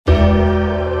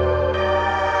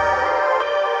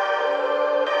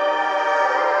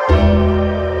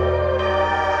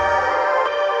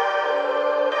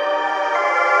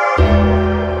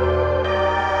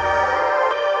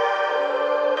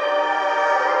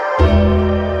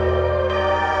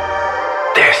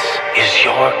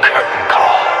curtain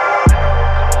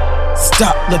call.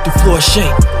 Stop, let the floor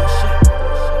shake.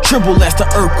 Tremble as the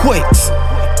earthquakes.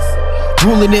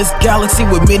 Ruling this galaxy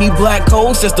with many black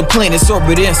holes as the planets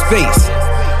orbit in space.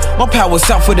 My power's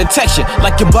out for detection.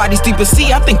 Like your body's deep at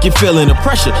sea, I think you're feeling the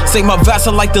pressure. Say my vibes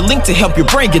are like the link to help your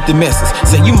brain get the message.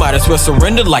 Say you might as well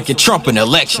surrender like you're Trump in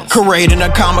elections. Creating a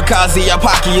kamikaze, a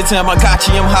pockey, a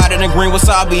tamagotchi. I'm hotter than green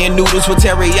wasabi and noodles with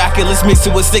teriyaki. Let's mix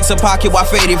it with sticks of pockey while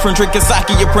faded from drinking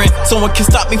saki. Your print, someone can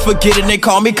stop me forgetting they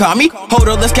call me Kami. Hold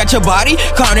up, let's catch a body.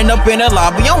 Conning up in the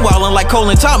lobby. I'm wildin' like Cole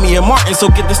and Tommy and Martin, so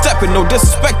get the steppin', no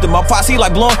disrespecting. My posse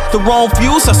like blowing the wrong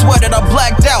fuse. I swear that I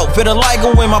blacked out.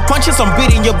 Vitiligo in my punches, I'm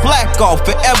beating your black off.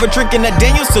 Forever drinking that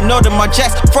Daniels to know that my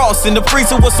jack's frost in the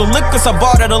freezer with some liquors I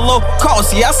bought at a low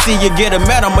cost. Yeah, I see you get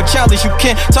mad. I'm a challenge you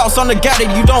can't toss on the guy that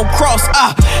you don't cross.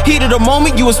 Heat of the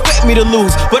moment, you expect me to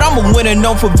lose, but I'm a winner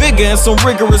known for vigor and some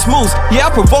rigorous moves. Yeah, I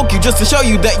provoke you just to show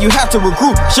you that you have to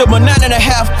regroup. Shove my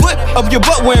 9.5 foot up your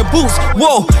butt wearing boots.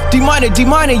 Whoa, D-minor,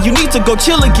 you need to go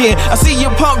chill again. I see you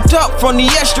pumped up from the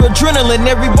extra adrenaline.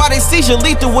 Everybody sees you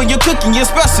lethal when you're cooking your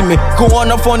specimen.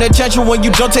 Going off on that tantrum when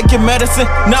you don't take your medicine.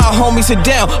 Nah, homie, sit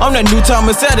down, I'm that new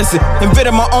Thomas Edison.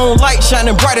 Invented my own light,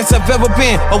 shining brightest I've ever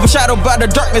been. Overshadowed by the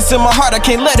darkness in my heart, I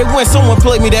can't let it win. Someone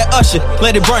play me that Usher,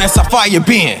 let it burn as I fire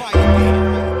bin.